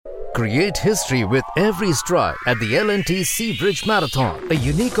Create history with every stride at the L&T Sea Bridge Marathon, a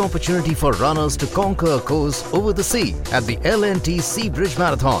unique opportunity for runners to conquer a course over the sea at the L&T Sea Bridge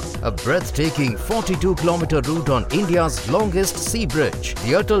Marathon, a breathtaking 42-kilometer route on India's longest sea bridge,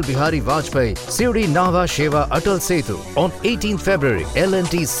 the Atal Bihari Vajpayee Siri Nava Sheva Atal Setu, on 18th February.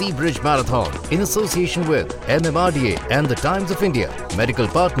 L&T Sea Bridge Marathon in association with MMRDA and the Times of India. Medical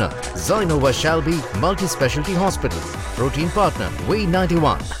partner Zainova Shalby Multi-Specialty Hospital. Protein partner Way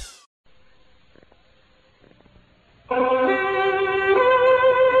 91.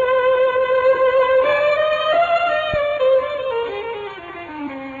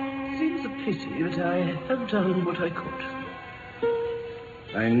 Seems a pity that I have done what I could.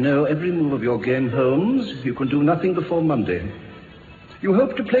 I know every move of your game, Holmes. You can do nothing before Monday. You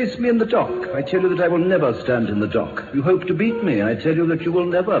hope to place me in the dock. I tell you that I will never stand in the dock. You hope to beat me. I tell you that you will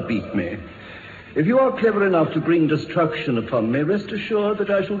never beat me. If you are clever enough to bring destruction upon me, rest assured that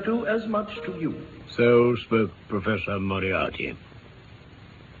I shall do as much to you. So spoke Professor Moriarty.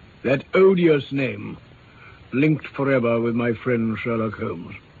 That odious name, linked forever with my friend Sherlock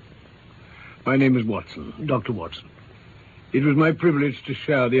Holmes. My name is Watson, Dr. Watson. It was my privilege to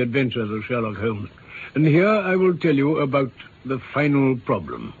share the adventures of Sherlock Holmes. And here I will tell you about the final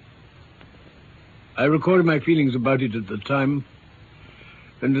problem. I recorded my feelings about it at the time,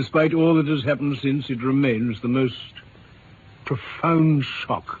 and despite all that has happened since, it remains the most profound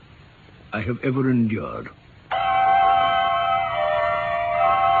shock I have ever endured.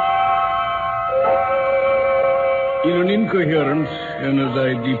 In an incoherent, and as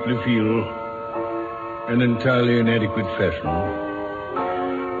I deeply feel, an entirely inadequate fashion,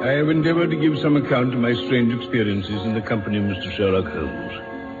 I have endeavored to give some account of my strange experiences in the company of Mr. Sherlock Holmes.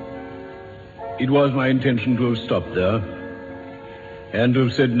 It was my intention to have stopped there, and to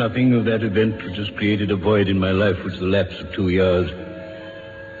have said nothing of that event which has created a void in my life which the lapse of 2 years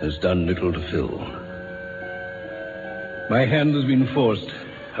has done little to fill. My hand has been forced,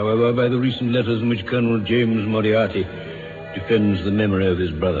 however, by the recent letters in which Colonel James Moriarty defends the memory of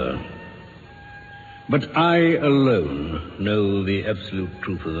his brother. But I alone know the absolute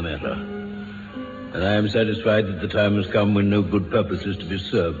truth of the matter, and I am satisfied that the time has come when no good purpose is to be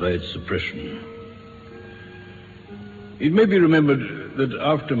served by its suppression. It may be remembered that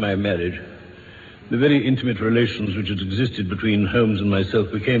after my marriage, the very intimate relations which had existed between Holmes and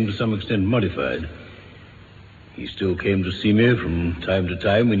myself became to some extent modified. He still came to see me from time to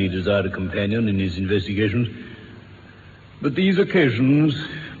time when he desired a companion in his investigations, but these occasions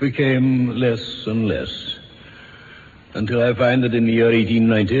became less and less, until I find that in the year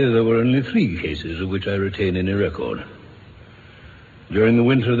 1890 there were only 3 cases of which I retain any record. During the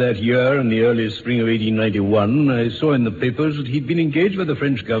winter of that year and the early spring of 1891, I saw in the papers that he'd been engaged by the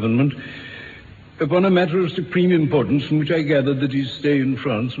French government upon a matter of supreme importance, from which I gathered that his stay in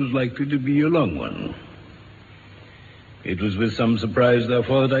France was likely to be a long one. It was with some surprise,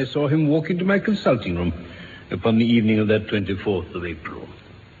 therefore, that I saw him walk into my consulting room upon the evening of that 24th of April.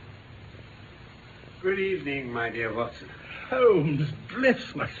 Good evening, my dear Watson. Holmes,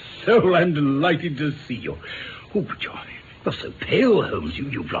 bless my soul, I'm delighted to see you. Oh, but you're so pale, Holmes.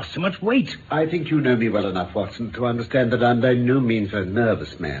 You've lost so much weight. I think you know me well enough, Watson, to understand that I'm by no means a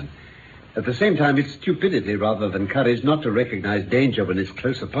nervous man. At the same time, it's stupidity rather than courage not to recognize danger when it's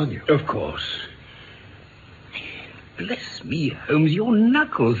close upon you. Of course. Bless me, Holmes, your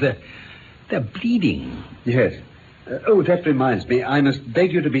knuckles, they're bleeding. Yes. That reminds me. I must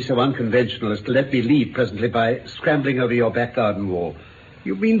beg you to be so unconventional as to let me leave presently by scrambling over your back garden wall.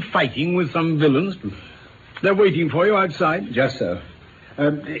 You've been fighting with some villains. They're waiting for you outside. Just so.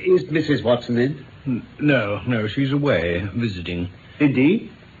 Is Mrs. Watson in? No, she's away, visiting.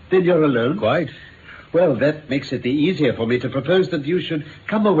 Indeed? Then you're alone? Quite. Well, that makes it the easier for me to propose that you should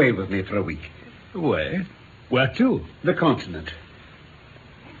come away with me for a week. Away? Where to? The continent.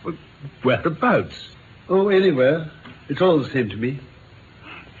 Whereabouts? Oh, anywhere. It's all the same to me.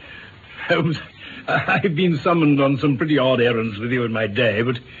 Holmes, I've been summoned on some pretty odd errands with you in my day,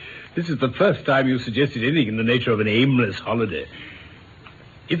 but this is the first time you've suggested anything in the nature of an aimless holiday.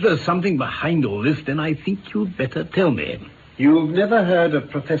 If there's something behind all this, then I think you'd better tell me. You've never heard of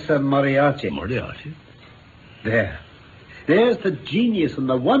Professor Moriarty? Moriarty? There's the genius and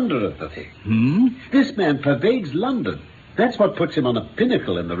the wonder of the thing. This man pervades London. That's what puts him on a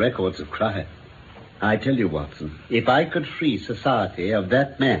pinnacle in the records of crime. I tell you, Watson, if I could free society of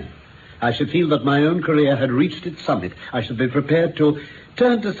that man, I should feel that my own career had reached its summit. I should be prepared to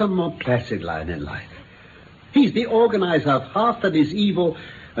turn to some more placid line in life. He's the organizer of half that is evil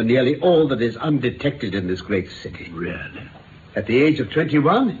and nearly all that is undetected in this great city. Really? At the age of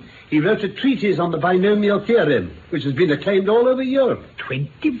 21, He wrote a treatise on the binomial theorem, which has been acclaimed all over Europe.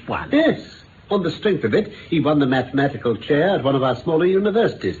 21? Yes. On the strength of it, he won the mathematical chair at one of our smaller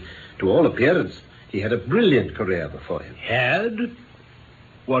universities. To all appearance, he had a brilliant career before him. Had?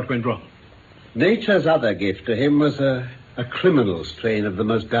 What went wrong? Nature's other gift to him was a criminal strain of the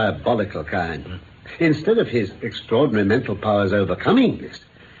most diabolical kind. Instead of his extraordinary mental powers overcoming this,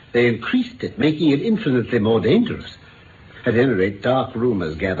 they increased it, making it infinitely more dangerous. At any rate, dark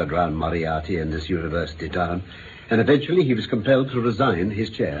rumors gathered round Moriarty in this university town, and eventually he was compelled to resign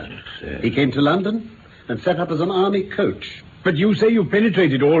his chair. He came to London and set up as an army coach. But you say you've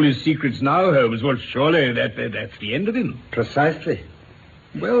penetrated all his secrets now, Holmes. Well, surely that's the end of him. Precisely.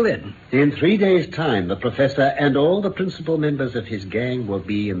 Well, then. In 3 days' time, the professor and all the principal members of his gang will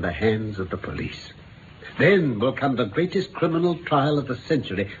be in the hands of the police. Then will come the greatest criminal trial of the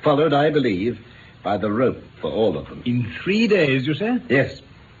century, followed, I believe, by the rope for all of them. In 3 days, you say? Yes.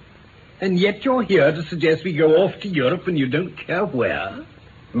 And yet you're here to suggest we go off to Europe and you don't care where?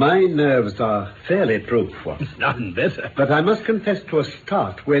 My nerves are fairly proof, Watson. None better. But I must confess to a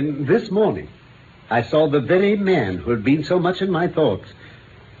start when, this morning, I saw the very man who had been so much in my thoughts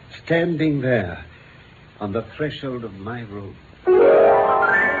standing there on the threshold of my room.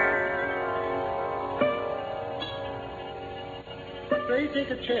 Pray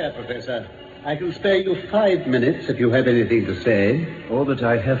take a chair, Professor. I can spare you 5 minutes if you have anything to say. All that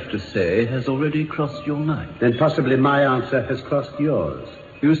I have to say has already crossed your mind. Then possibly my answer has crossed yours.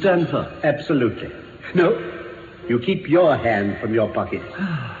 You stand firm. Absolutely. No, you keep your hand from your pocket.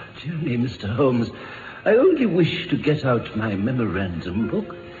 Dear me, Mr. Holmes, I only wish to get out my memorandum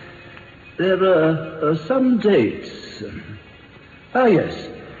book. There are some dates. Yes.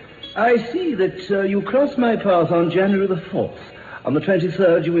 I see that you crossed my path on January the 4th. On the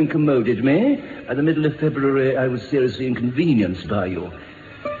 23rd, you incommoded me. At the middle of February, I was seriously inconvenienced by you.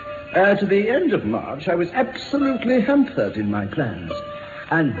 At the end of March, I was absolutely hampered in my plans.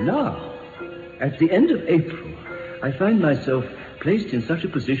 And now, at the end of April, I find myself placed in such a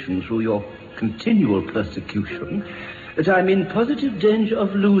position through your continual persecution that I'm in positive danger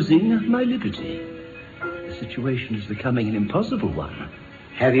of losing my liberty. The situation is becoming an impossible one.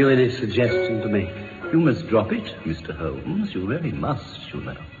 Have you any suggestion to make? You must drop it, Mr. Holmes. You really must, you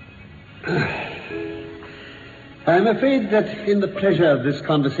know. I'm afraid that in the pleasure of this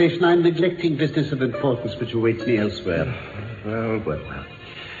conversation, I'm neglecting business of importance which awaits me elsewhere. Well.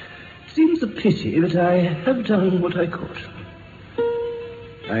 Seems a pity that I have done what I could.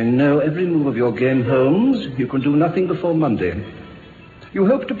 I know every move of your game, Holmes. You can do nothing before Monday. You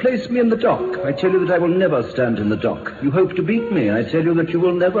hope to place me in the dock. I tell you that I will never stand in the dock. You hope to beat me. I tell you that you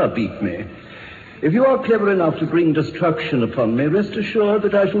will never beat me. If you are clever enough to bring destruction upon me, rest assured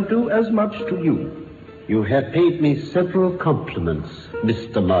that I shall do as much to you. You have paid me several compliments,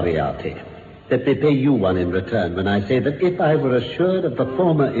 Mr. Moriarty. Let me pay you one in return when I say that if I were assured of the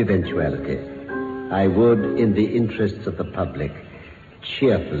former eventuality, I would, in the interests of the public,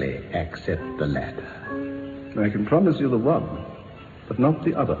 cheerfully accept the latter. I can promise you the one, but not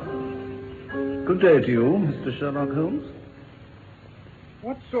the other. Good day to you, Mr. Sherlock Holmes.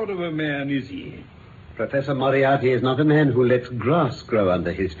 What sort of a man is he? Professor Moriarty is not a man who lets grass grow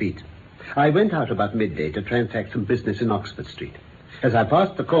under his feet. I went out about midday to transact some business in Oxford Street. As I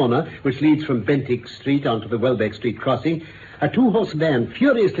passed the corner, which leads from Bentinck Street onto the Welbeck Street crossing, a two-horse van,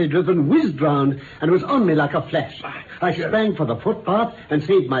 furiously driven, whizzed round and was on me like a flash. I sprang for the footpath and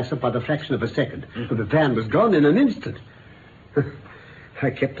saved myself by the fraction of a second. But the van was gone in an instant. I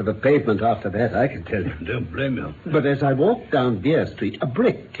kept to the pavement after that, I can tell you. Don't blame you. But as I walked down Deer Street, a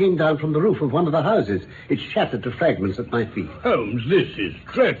brick came down from the roof of one of the houses. It shattered to fragments at my feet. Holmes, this is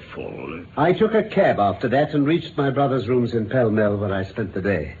dreadful. I took a cab after that and reached my brother's rooms in Pall Mall, where I spent the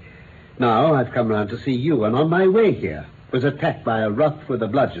day. Now I've come round to see you, and on my way here was attacked by a rough with a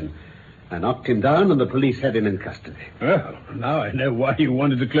bludgeon. I knocked him down, and the police had him in custody. Well, now I know why you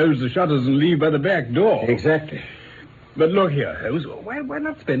wanted to close the shutters and leave by the back door. Exactly. But look here, Holmes, why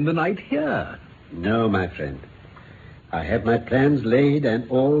not spend the night here? No, my friend. I have my plans laid, and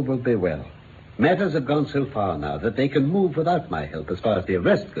all will be well. Matters have gone so far now that they can move without my help as far as the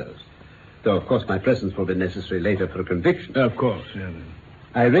arrest goes. Though, of course, my presence will be necessary later for a conviction. Of course, yeah.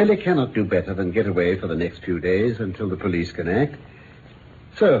 I really cannot do better than get away for the next few days until the police can act.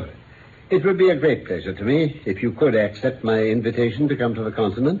 So, it would be a great pleasure to me if you could accept my invitation to come to the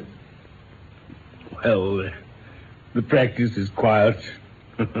continent. Well, the practice is quiet,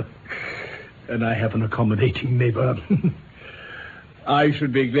 and I have an accommodating neighbor. I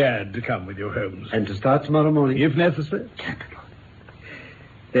should be glad to come with you, Holmes. And to start tomorrow morning? If necessary. Capital.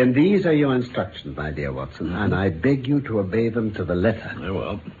 Then these are your instructions, my dear Watson, and I beg you to obey them to the letter. Very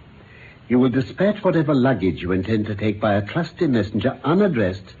well. You will dispatch whatever luggage you intend to take by a trusty messenger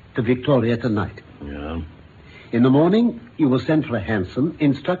unaddressed to Victoria tonight. Yeah. In the morning, you will send for a hansom,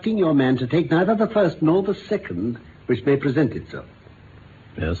 instructing your man to take neither the first nor the second which may present itself.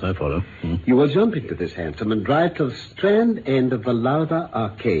 Yes, I follow. You will jump into this hansom and drive to the Strand end of the Lauder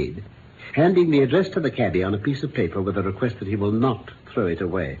Arcade, handing the address to the cabbie on a piece of paper with a request that he will not throw it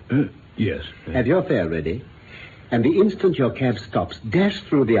away. Yes. Have your fare ready, and the instant your cab stops, dash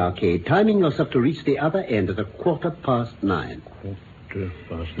through the arcade, timing yourself to reach the other end at 9:15.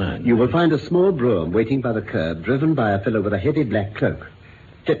 9:15. You will find a small brougham waiting by the curb, driven by a fellow with a heavy black cloak,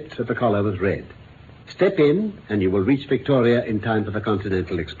 tipped at the collar with red. Step in, and you will reach Victoria in time for the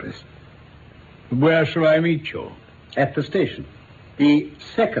Continental Express. Where shall I meet you? At the station. The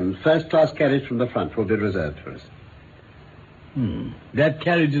second first-class carriage from the front will be reserved for us. That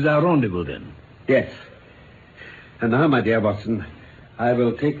carriage is our rendezvous, then? Yes. And now, my dear Watson, I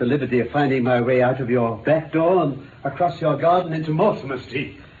will take the liberty of finding my way out of your back door and across your garden into Mortimer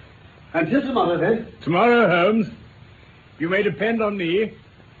Street. Until tomorrow, then. Tomorrow, Holmes. You may depend on me.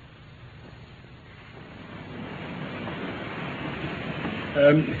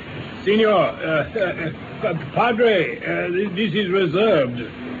 Signor, Padre, this is reserved.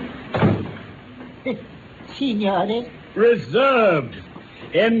 Signore? Reserved.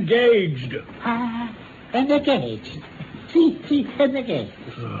 Engaged. Engaged. Si, engaged.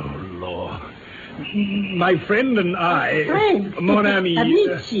 Oh, Lord. My friend and I... Friend? Mon ami...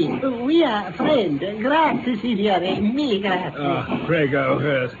 Amici. We are friends. Grazie, signore. Mi grazie. Prego,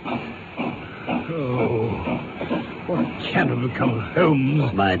 yes. Oh, what can have become of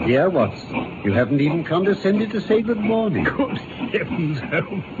Holmes? My dear Watson, you haven't even condescended to say good morning. Good heavens,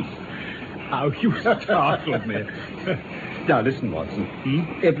 Holmes. How you startled me. Now, listen, Watson.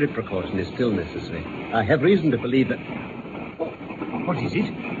 Every precaution is still necessary. I have reason to believe that... What is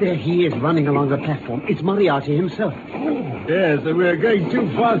it? There he is, running along the platform. It's Moriarty himself. Yes, we're going too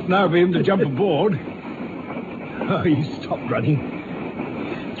fast now for him to jump aboard. Oh, he stopped running.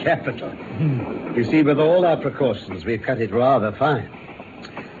 Capital. You see, with all our precautions, we've cut it rather fine.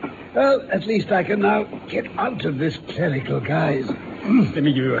 Well, at least I can now get out of this clerical guise. Let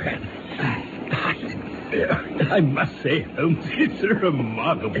me give you a hand. I must say, Holmes, it's a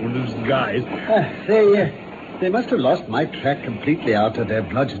remarkable disguise. They must have lost my track completely after their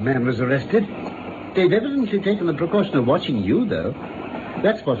bludgeon man was arrested. They've evidently taken the precaution of watching you, though.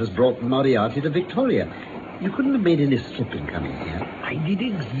 That's what has brought Moriarty to Victoria. You couldn't have made any slip in coming here. I did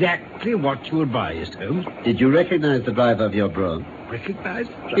exactly what you advised, Holmes. Did you recognize the driver of your brougham? Recognize?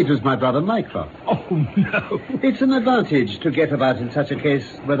 It was my brother Mycroft. Oh, no. It's an advantage to get about in such a case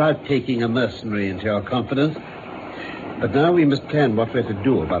without taking a mercenary into your confidence. But now we must plan what we're to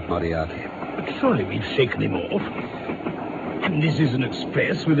do about Moriarty. But surely we've shaken him off. And this is an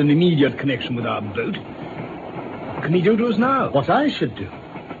express with an immediate connection with our boat. What can he do to us now? What I should do.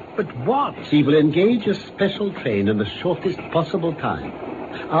 But what? He will engage a special train in the shortest possible time.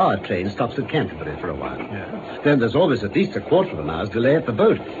 Our train stops at Canterbury for a while. Yeah. Then there's always at least a quarter of an hour's delay at the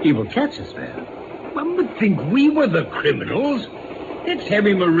boat. He will catch us there. One would think we were the criminals. Let's have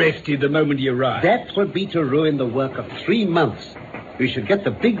him arrested the moment he arrives. That would be to ruin the work of 3 months. We should get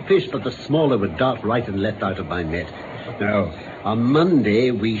the big fish, but the smaller would dart right and left out of my net. Now, on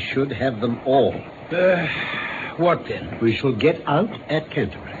Monday, we should have them all. What then? We shall get out at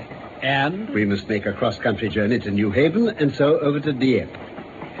Canterbury. And? We must make a cross-country journey to New Haven and so over to Dieppe.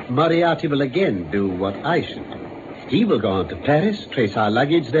 Moriarty will again do what I should do. He will go on to Paris, trace our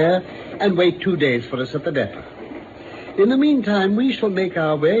luggage there, and wait 2 days for us at the depot. In the meantime, we shall make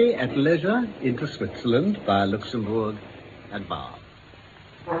our way at leisure into Switzerland via Luxembourg and Basel.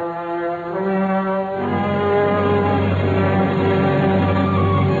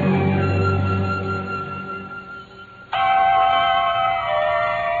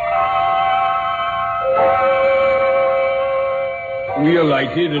 We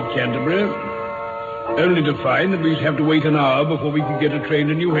alighted at Canterbury, only to find that we'd have to wait an hour before we could get a train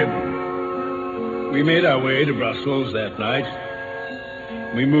to New Haven. We made our way to Brussels that night.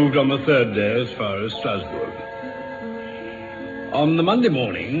 We moved on the 3rd day as far as Strasbourg. On the Monday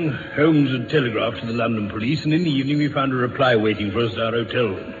morning, Holmes had telegraphed to the London police, and in the evening we found a reply waiting for us at our hotel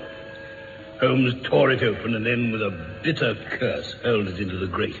room. Holmes tore it open and then, with a bitter curse, hurled it into the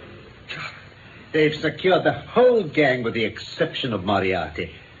grate. They've secured the whole gang with the exception of Moriarty.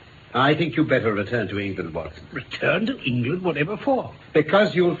 I think you better return to England, Watson. Return to England? Whatever for?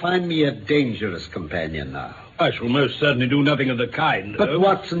 Because you'll find me a dangerous companion now. I shall most certainly do nothing of the kind, But, Holmes.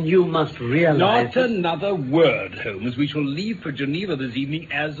 Watson, you must realize... Not another word, Holmes. We shall leave for Geneva this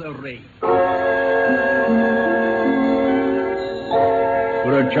evening as arranged.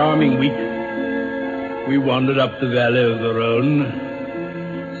 For a charming week, we wandered up the valley of the Rhone,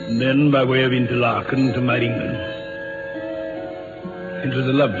 and then by way of Interlaken to Meiringen. It was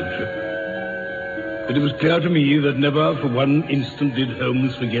a lovely trip. But it was clear to me that never for one instant did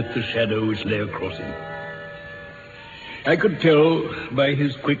Holmes forget the shadow which lay across him. I could tell by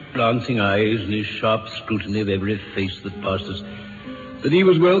his quick glancing eyes and his sharp scrutiny of every face that passed us that he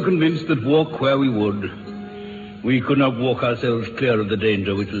was well convinced that walk where we would, we could not walk ourselves clear of the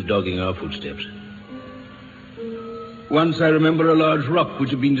danger which was dogging our footsteps. Once I remember a large rock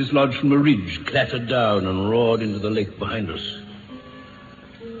which had been dislodged from a ridge clattered down and roared into the lake behind us.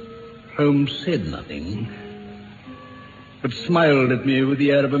 Holmes said nothing, but smiled at me with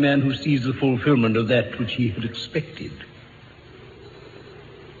the air of a man who sees the fulfillment of that which he had expected.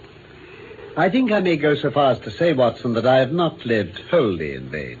 I think I may go so far as to say, Watson, that I have not lived wholly in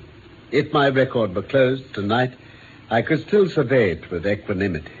vain. If my record were closed tonight, I could still survey it with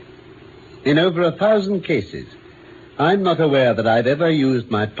equanimity. In over 1,000 cases, I'm not aware that I've ever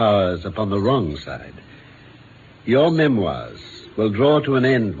used my powers upon the wrong side. Your memoirs will draw to an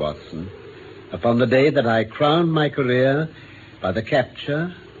end, Watson, upon the day that I crown my career by the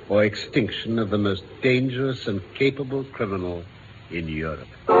capture or extinction of the most dangerous and capable criminal in Europe.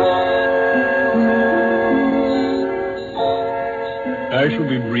 I shall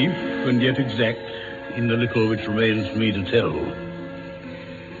be brief and yet exact in the little which remains for me to tell.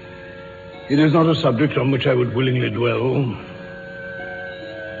 It is not a subject on which I would willingly dwell.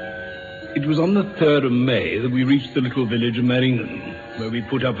 It was on the 3rd of May that we reached the little village of Meiringen, where we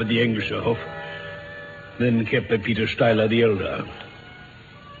put up at the Englischer Hof, then kept by Peter Steiler the elder.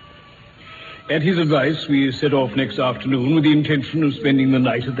 At his advice, we set off next afternoon with the intention of spending the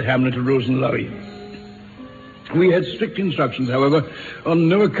night at the hamlet of Rosenlaui. We had strict instructions, however, on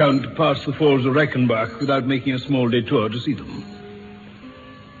no account to pass the falls of Reichenbach without making a small detour to see them.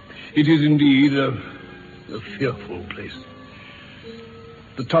 It is indeed a fearful place.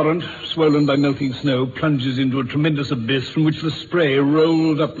 The torrent, swollen by melting snow, plunges into a tremendous abyss from which the spray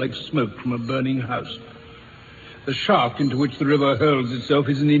rolls up like smoke from a burning house. The shaft into which the river hurls itself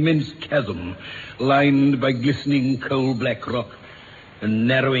is an immense chasm, lined by glistening coal-black rock and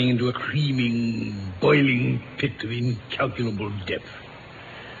narrowing into a creaming, boiling pit of incalculable depth.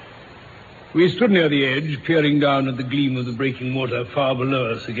 We stood near the edge, peering down at the gleam of the breaking water far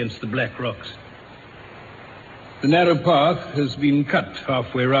below us against the black rocks. The narrow path has been cut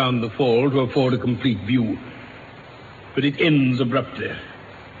halfway round the fall to afford a complete view, but it ends abruptly,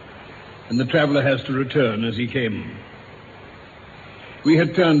 and the traveller has to return as he came. We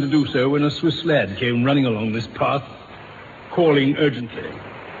had turned to do so when a Swiss lad came running along this path, calling urgently.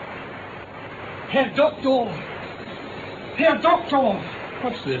 Herr Doctor! Herr Doctor!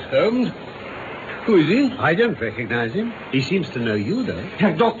 What's this, Holmes? Who is he? I don't recognize him. He seems to know you, though.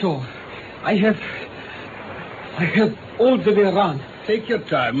 Herr Doctor, I have all the way around. Take your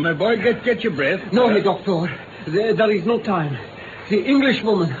time, my boy. Get your breath. No, Herr Doctor. There is no time. The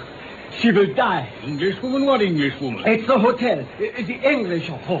Englishwoman, she will die. Englishwoman? What Englishwoman? It's the hotel. The English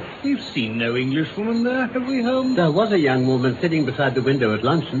Hof. We've seen no Englishwoman there, have we, Holmes? There was a young woman sitting beside the window at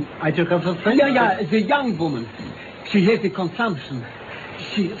luncheon. I took her for friend. Yeah, the young woman. She has the consumption.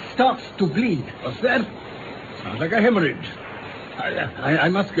 She starts to bleed. What's that? Sounds like a hemorrhage. I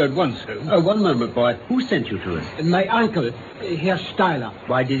must go at once, Holmes. Oh, one moment, boy. Who sent you to us? My uncle, Herr Steiler.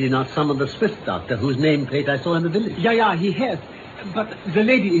 Why did he not summon the Swiss doctor whose nameplate I saw in the village? Yeah, he has. But the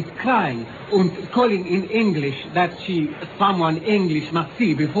lady is crying and calling in English that someone English must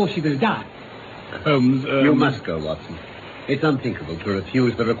see before she will die. Holmes, You must go, Watson. It's unthinkable to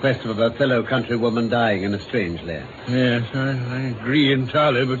refuse the request of a fellow countrywoman dying in a strange land. Yes, I agree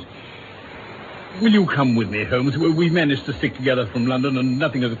entirely, but will you come with me, Holmes? We've managed to stick together from London, and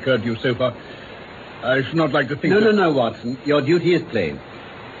nothing has occurred to you so far. I should not like to think No, Watson. Your duty is plain.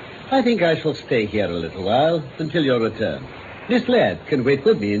 I think I shall stay here a little while until your return. This lad can wait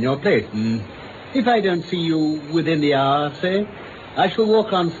with me in your place. If I don't see you within the hour, say, I shall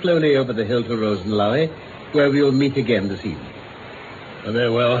walk on slowly over the hill to Rosenlaui, where we will meet again this evening. Very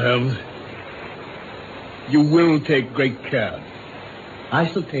well, Holmes. You will take great care. I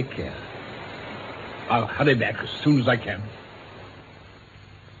shall take care. I'll hurry back as soon as I can.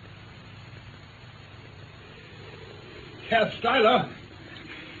 Herr Steiler!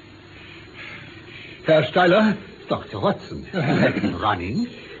 Herr Steiler? Dr. Watson, running?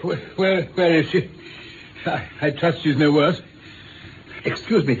 Where is she? I trust she's no worse.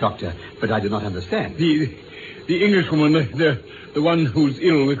 Excuse me, Doctor, but I do not understand. The Englishwoman, the one who's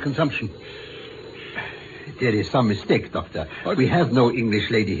ill with consumption. There is some mistake, Doctor. What? We have no English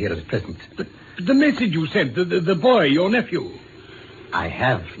lady here at present. The message you sent, the boy, your nephew. I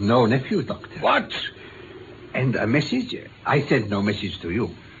have no nephew, Doctor. What? And a message? I sent no message to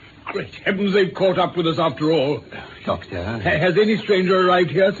you. Great heavens, they've caught up with us after all. Doctor? Has any stranger arrived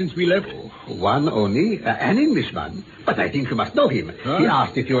here since we left? One only, an Englishman. But I think you must know him. Huh? He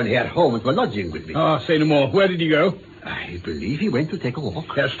asked if you and Herr Holmes were lodging with me. Say no more. Where did he go? I believe he went to take a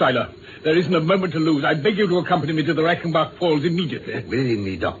walk. Herr Steiler, there isn't a moment to lose. I beg you to accompany me to the Reichenbach Falls immediately.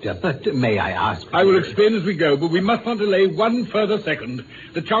 Willingly, Doctor, but may I ask... I will explain as we go, but we must not delay one further second.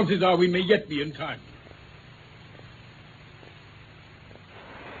 The chances are we may yet be in time.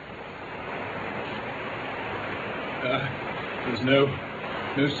 There's no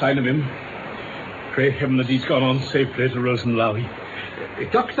sign of him. Pray heaven that he's gone on safely to Rosenlaui.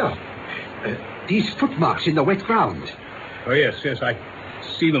 Doctor, these footmarks in the wet ground. Oh, yes, I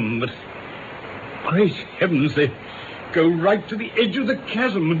see them, but great heavens, they go right to the edge of the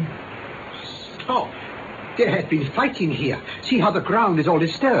chasm and stop. There have been fighting here. See how the ground is all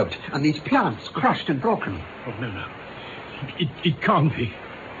disturbed and these plants crushed and broken. Oh, no. It can't be.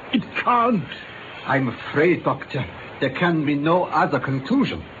 It can't. I'm afraid, Doctor, there can be no other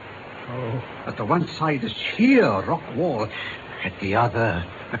conclusion. Oh. At the one side, a sheer rock wall. At the other,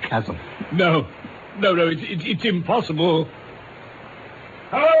 a chasm. No, it's impossible.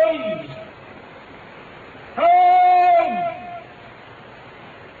 Holmes! Holmes!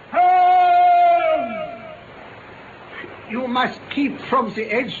 Holmes! You must keep from the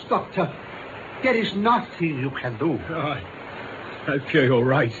edge, Doctor. There is nothing you can do. Oh, I fear you're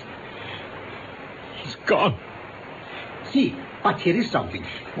right. He's gone. See, but here is something.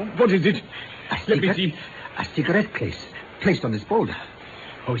 What is it? Let me see. A cigarette case placed on this boulder.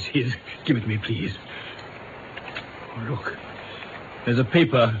 Oh, it's his. Give it to me, please. Oh, look. There's a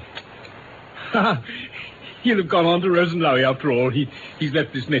paper. He'll have gone on to Rosenlaui after all. He's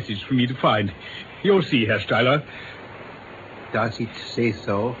left this message for me to find. You'll see, Herr Steiler. Does it say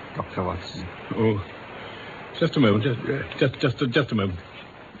so, Dr. Watson? Oh, just a moment. Just a moment.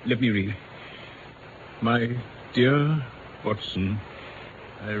 Let me read. My dear Watson,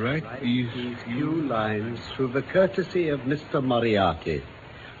 I write these few lines through the courtesy of Mr. Moriarty,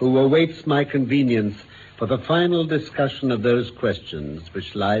 who awaits my convenience for the final discussion of those questions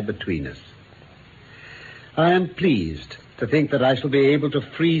which lie between us. I am pleased to think that I shall be able to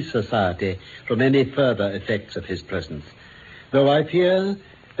free society from any further effects of his presence, though I fear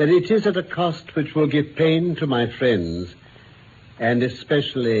that it is at a cost which will give pain to my friends, and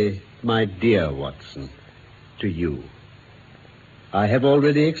especially, my dear Watson, to you. I have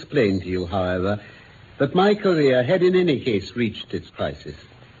already explained to you, however, that my career had in any case reached its crisis,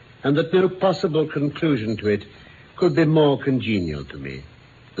 and that no possible conclusion to it could be more congenial to me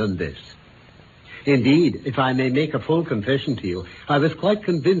than this. Indeed, if I may make a full confession to you, I was quite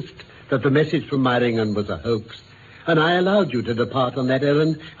convinced that the message from Meiringen was a hoax, and I allowed you to depart on that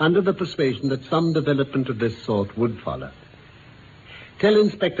errand under the persuasion that some development of this sort would follow. Tell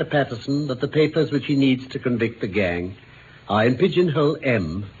Inspector Patterson that the papers which he needs to convict the gang are in pigeonhole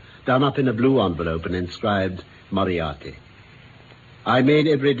M, done up in a blue envelope and inscribed Moriarty. I made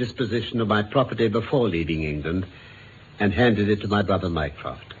every disposition of my property before leaving England and handed it to my brother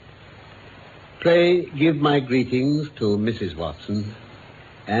Mycroft. Pray give my greetings to Mrs. Watson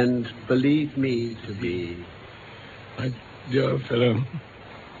and believe me to be... My dear fellow,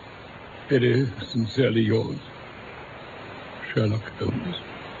 very sincerely yours, Sherlock Holmes.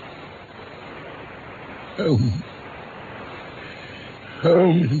 Holmes.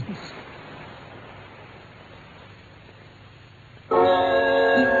 Holmes.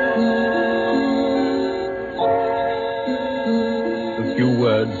 A few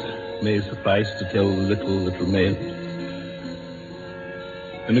words may suffice to tell the little that remains.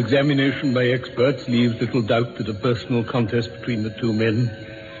 An examination by experts leaves little doubt that a personal contest between the two men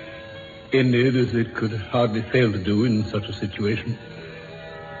ended as it could hardly fail to do in such a situation,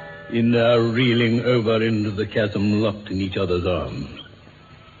 in their reeling over into the chasm locked in each other's arms.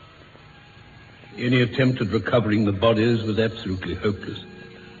 Any attempt at recovering the bodies was absolutely hopeless.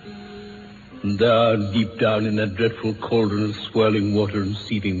 And there, deep down in that dreadful cauldron of swirling water and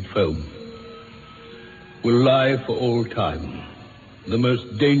seething foam, will lie for all time the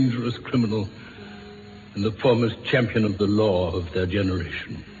most dangerous criminal and the foremost champion of the law of their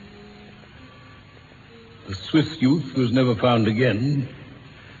generation. The Swiss youth was never found again,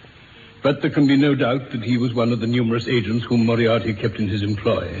 but there can be no doubt that he was one of the numerous agents whom Moriarty kept in his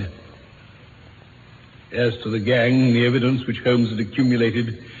employ. As to the gang, the evidence which Holmes had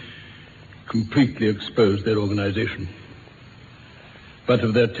accumulated completely exposed their organization. But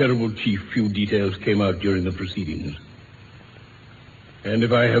of their terrible chief, few details came out during the proceedings. And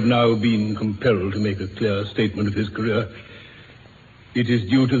if I have now been compelled to make a clear statement of his career, It is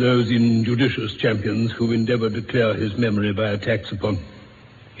due to those injudicious champions who endeavor to clear his memory by attacks upon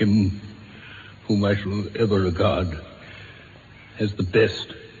him whom I shall ever regard as the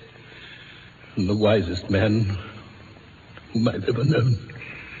best and the wisest man whom I've ever known.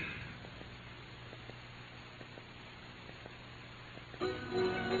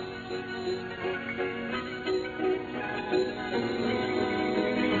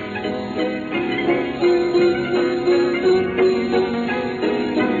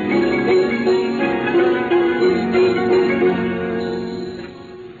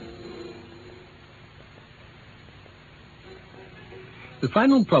 The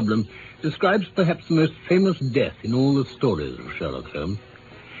final problem describes perhaps the most famous death in all the stories of Sherlock Holmes.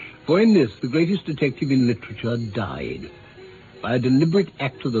 For in this, the greatest detective in literature died by a deliberate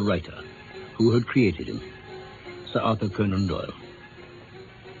act of the writer who had created him, Sir Arthur Conan Doyle.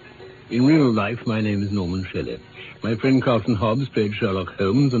 In real life, my name is Norman Shelley. My friend Carlton Hobbs played Sherlock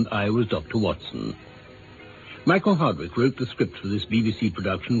Holmes, and I was Dr. Watson. Michael Hardwick wrote the script for this BBC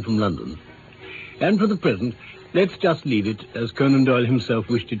production from London. And for the present, let's just leave it as Conan Doyle himself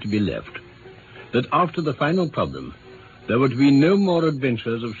wished it to be left, that after the final problem, there were to be no more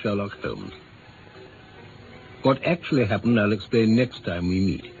adventures of Sherlock Holmes. What actually happened, I'll explain next time we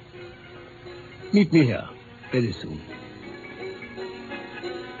meet. Meet me here, very soon.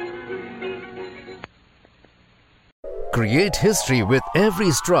 Create history with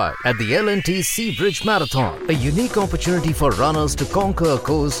every stride at the L&T Sea Bridge Marathon, a unique opportunity for runners to conquer a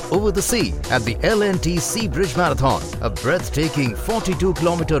course over the sea at the L&T Sea Bridge Marathon, a breathtaking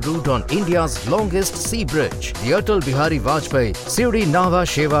 42-kilometer route on India's longest sea bridge, the Atal Bihari Vajpayee Siri Nava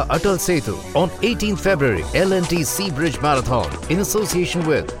Sheva Atal Setu, on 18th February. L&T Sea Bridge Marathon in association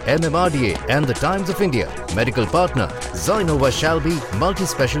with MMRDA and the Times of India. Medical partner Zainova Shalby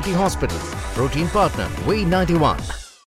Multi-Specialty Hospital. Protein partner Way 91.